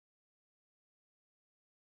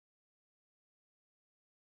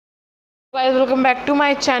Guys, welcome back to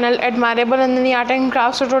my channel Admirable Nandini Art and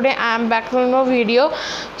Craft. So today I am back with a video.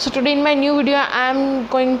 So today in my new video I am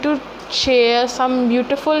going to share some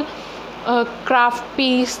beautiful craft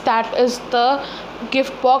piece, that is the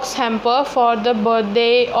gift box hamper for the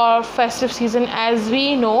birthday or festive season. As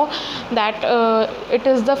we know that it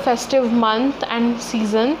is the festive month and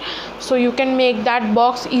season, so you can make that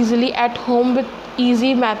box easily at home with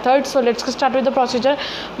easy method. So let's get started with the procedure.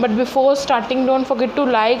 But before starting, don't forget to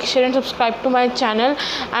like, share and subscribe to my channel,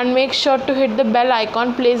 and make sure to hit the bell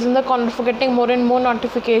icon placed in the corner for getting more and more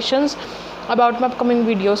notifications about my upcoming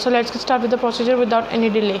videos. So let's get started with the procedure without any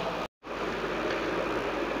delay.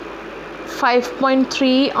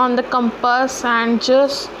 5.3 on the compass and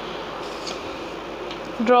just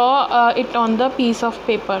draw it on the piece of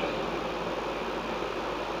paper.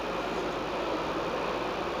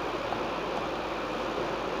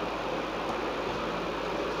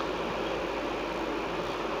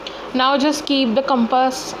 Now just keep the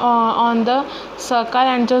compass on the circle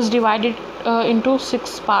and just divide it into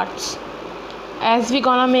 6 parts, as we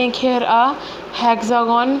gonna make here a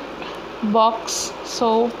hexagon box.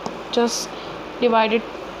 So just divide it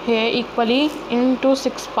here equally into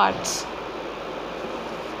 6 parts.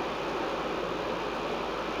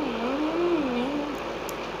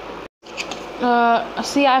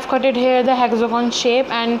 See, I've cut it here the hexagon shape,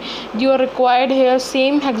 and you are required here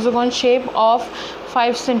same hexagon shape of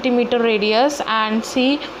 5 centimeter radius. And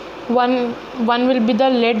see, one will be the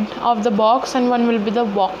lid of the box and one will be the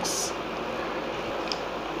box.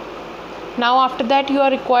 Now after that, you are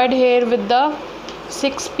required here with the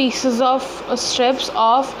 6 pieces of strips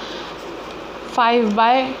of 5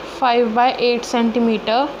 by 8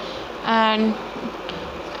 centimeter, and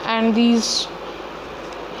these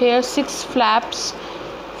here 6 flaps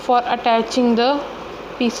for attaching the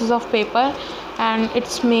pieces of paper, and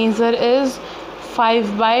its measure is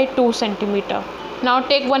 5 by 2 centimeter. Now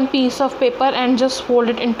take one piece of paper and just fold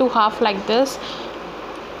it into half like this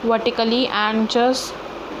vertically, and just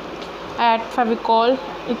add Fevicol,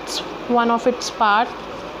 it's one of its part,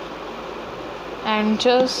 and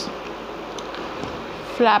just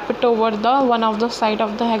flap it over the one of the side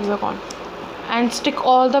of the hexagon, and stick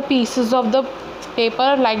all the pieces of the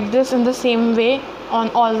paper like this in the same way on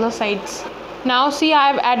all the sides. Now see,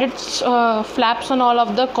 I have added flaps on all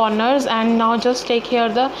of the corners, and now just take here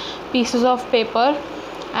the pieces of paper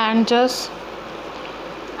and just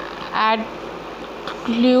add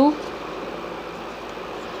glue,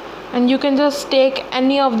 and you can just take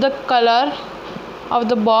any of the color of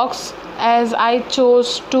the box, as I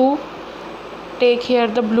chose to take here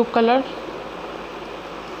the blue color,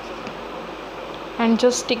 and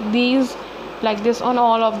just stick these like this on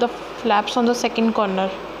all of the flaps on the second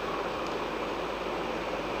corner.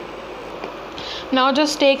 Now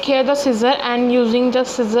just take here the scissor, and using the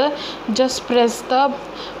scissor just press the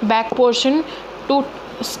back portion to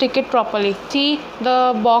stick it properly. See,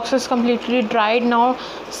 the box is completely dried. Now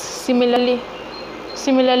similarly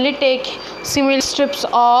take similar strips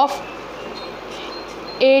of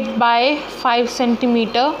 8 by 5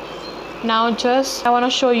 centimeter. Now just I want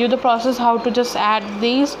to show you the process how to just add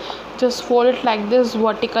these. Just fold it like this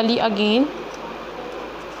vertically again,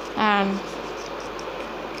 and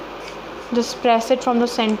just press it from the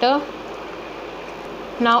center.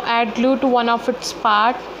 Now add glue to one of its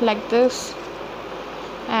part like this,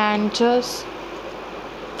 and just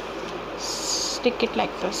stick it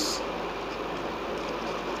like this.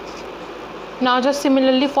 Now just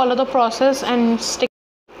similarly follow the process and stick.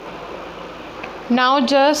 Now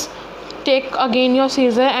just take again your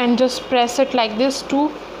scissor and just press it like this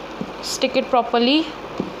to stick it properly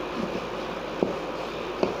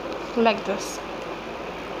like this.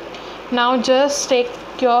 Now just take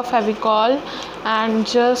your Fevicol and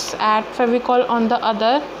just add Fevicol on the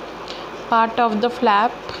other part of the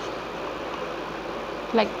flap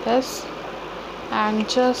like this, and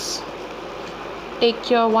just take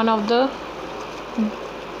your one of the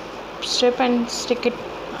strip and stick it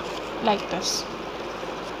like this.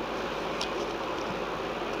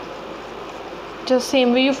 Just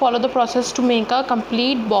same way you follow the process to make a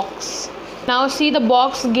complete box. Now see, the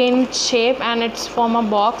box gained its shape and it's form a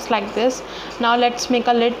box like this. Now let's make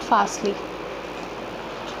a lid fastly.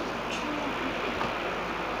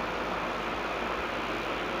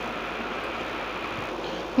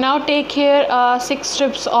 Now take here 6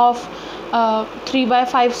 strips of 3 by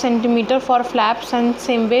 5 centimeter for flaps, and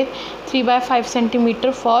same way 3 by 5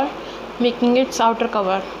 centimeter for making its outer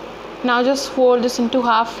cover. Now just fold this into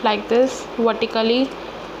half like this vertically,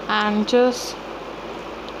 and just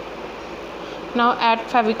now add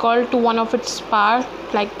Fevicol to one of its part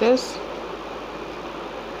like this,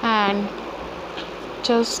 and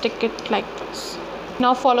just stick it like this.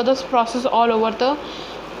 Now follow this process all over the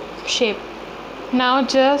shape. Now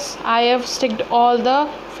just I have sticked all the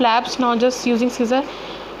flaps. Now just using scissor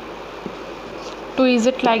to ease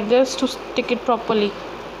it like this to stick it properly.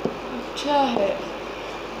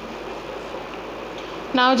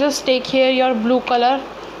 Now just take here your blue color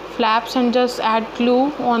flaps and just add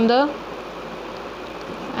glue on the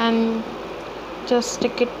and just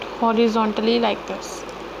stick it horizontally like this.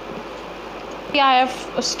 I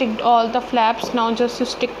have sticked all the flaps. Now just to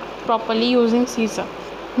stick properly using scissor.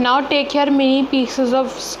 Now take your mini pieces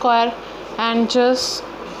of square and just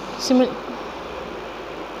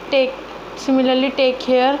similarly take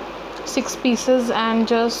here 6 pieces and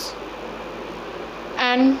just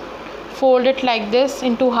fold it like this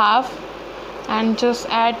into half and just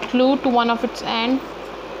add glue to one of its end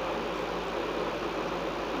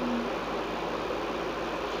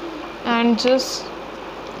and just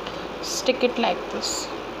stick it like this.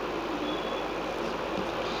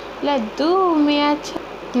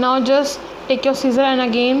 Now just take your scissor and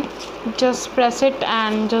again just press it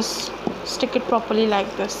and just stick it properly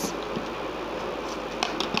like this.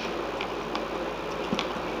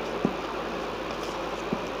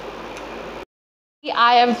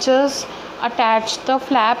 I have just attached the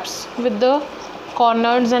flaps with the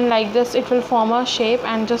corners and like this it will form a shape,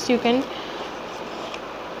 and just you can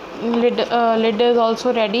lid is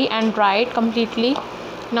also ready and dried completely.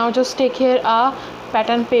 Now just take here a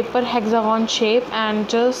pattern paper hexagon shape and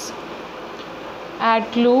just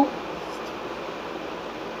add glue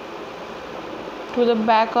to the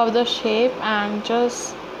back of the shape and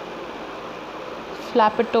just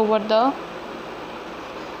flap it over the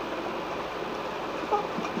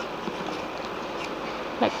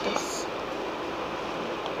like this.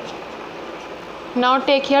 Now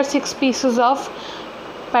take here 6 pieces of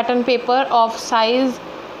pattern paper of size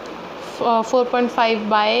 4.5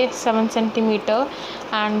 by 7 centimeter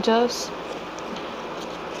and just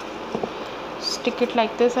stick it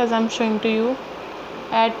like this as I'm showing to you.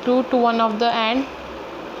 Add glue to one of the end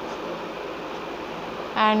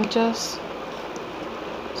and just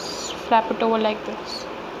flap it over like this.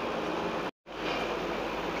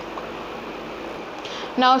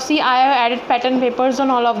 Now see, I have added pattern papers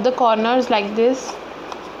on all of the corners like this.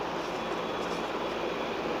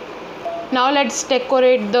 Now let's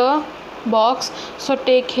decorate the box. So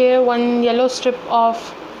take here one yellow strip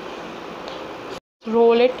of,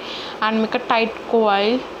 roll it and make a tight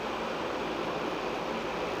coil.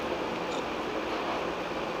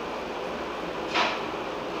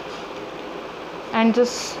 And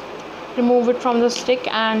just remove it from the stick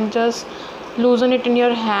and just loosen it in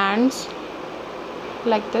your hands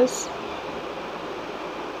like this.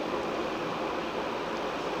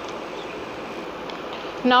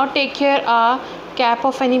 Now take here a cap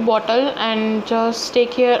of any bottle and just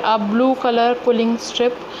take here a blue color quilling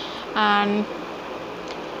strip and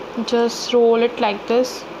just roll it like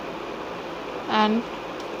this and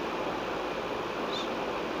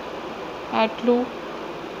add glue,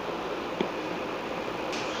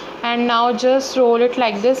 and now just roll it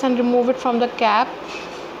like this and remove it from the cap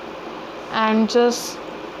and just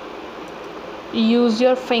use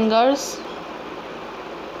your fingers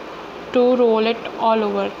to roll it all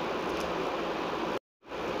over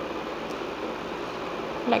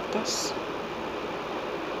like this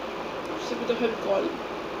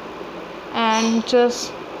and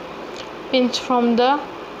just pinch from the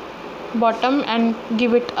bottom and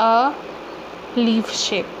give it a leaf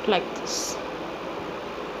shape like this,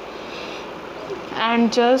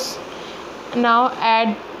 and just now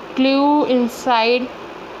add glue inside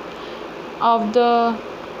of the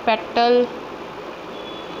petal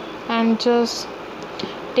and just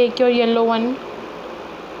take your yellow one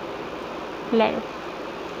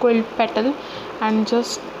quilt petal and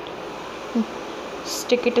just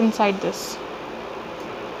stick it inside this.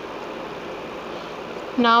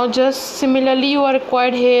 Now just similarly you are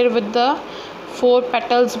required here with the 4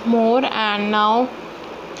 petals more, and now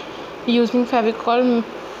using Fevicol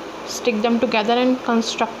stick them together and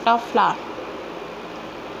construct a flower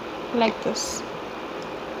like this.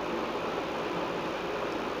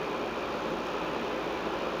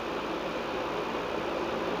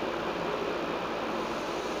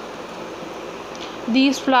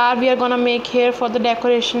 These flowers we are gonna make here for the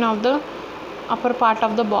decoration of the upper part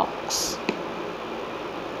of the box.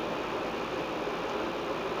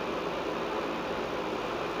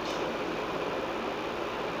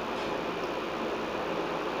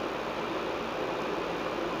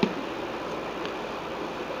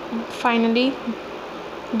 Finally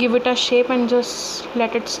give it a shape and just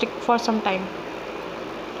let it stick for some time.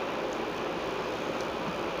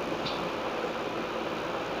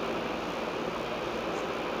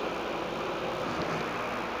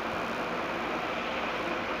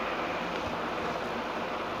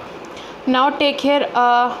 Now take here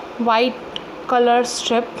a white color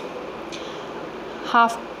strip,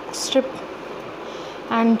 half strip,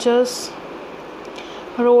 and just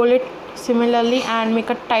roll it similarly and make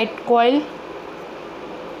a tight coil.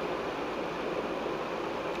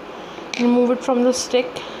 Remove it from the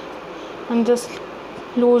stick and just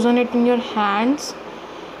loosen it in your hands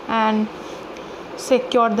and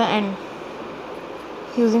secure the end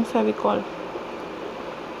using Fevicol.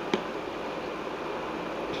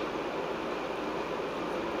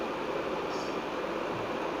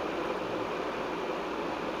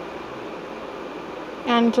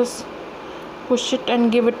 And just push it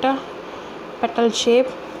and give it a petal shape.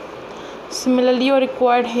 Similarly, you are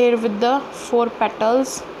required here with the 4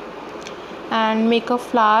 petals and make a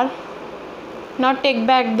flower. Now take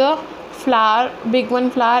back the flower, big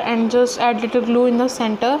one flower, and just add little glue in the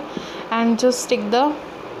center and just stick the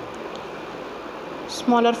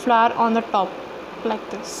smaller flower on the top like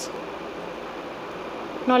this.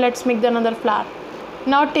 Now let's make the another flower.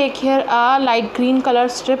 Now take here a light green color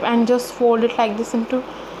strip and just fold it like this into.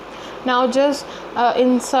 Now just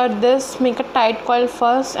insert this, make a tight coil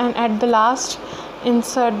first, and at the last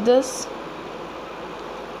insert this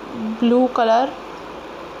blue color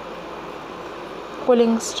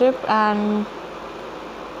quilling strip and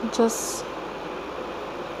just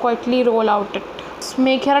quietly roll out it. Just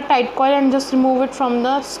make here a tight coil and just remove it from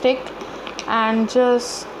the stick and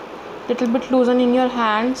just little bit loosen in your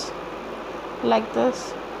hands like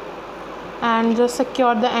this and just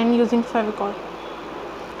secure the end using Fevicol.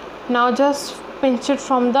 Now just pinch it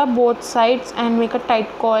from the both sides and make a tight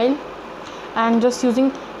coil, and just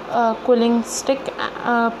using quilling stick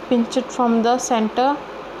pinch it from the center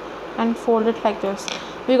and fold it like this.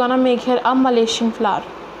 We're gonna make here a Malaysian flower.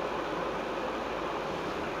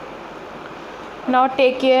 Now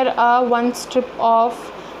take here one strip of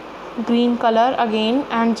green color again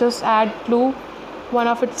and just add glue one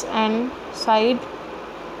of its end side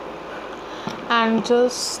and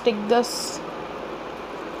just stick this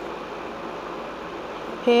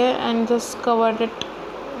here and just cover it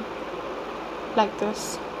like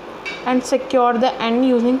this and secure the end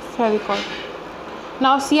using Fevicol.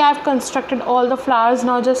 Now see, I have constructed all the flowers.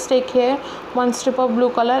 Now just take here one strip of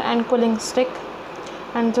blue color and quilling stick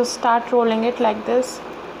and just start rolling it like this.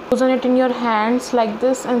 Loosen it in your hands like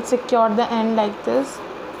this and secure the end like this.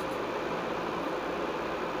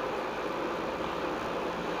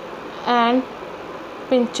 And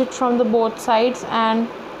pinch it from the both sides and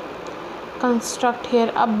construct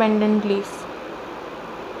here a pendant leaf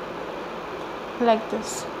like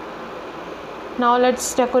this. Now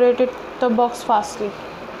let's decorate the box fastly.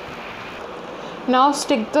 Now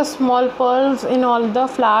stick the small pearls in all the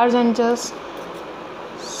flowers and just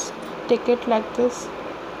stick it like this.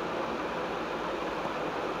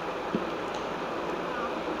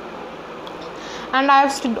 And I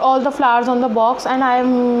have sticked all the flowers on the box, and I have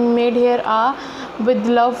made here a with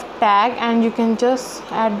love tag, and you can just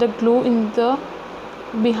add the glue in the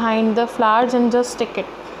behind the flowers and just stick it.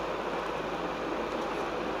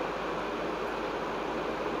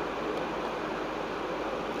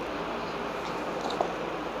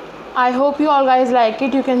 I hope you all guys like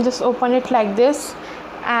it. You can just open it like this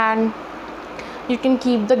and you can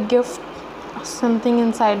keep the gift something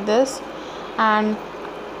inside this. And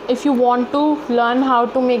if you want to learn how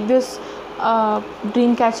to make this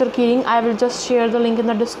dream catcher keyring, I will just share the link in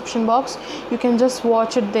the description box. You can just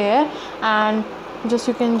watch it there, and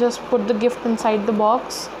you can just put the gift inside the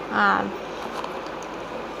box, and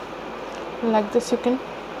like this you can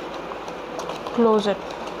close it.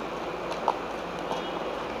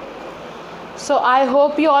 So I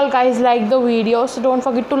hope you all guys like the video. So don't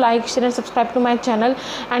forget to like, share and subscribe to my channel,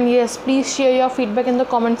 and yes, please share your feedback in the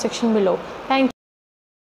comment section below. Thank you.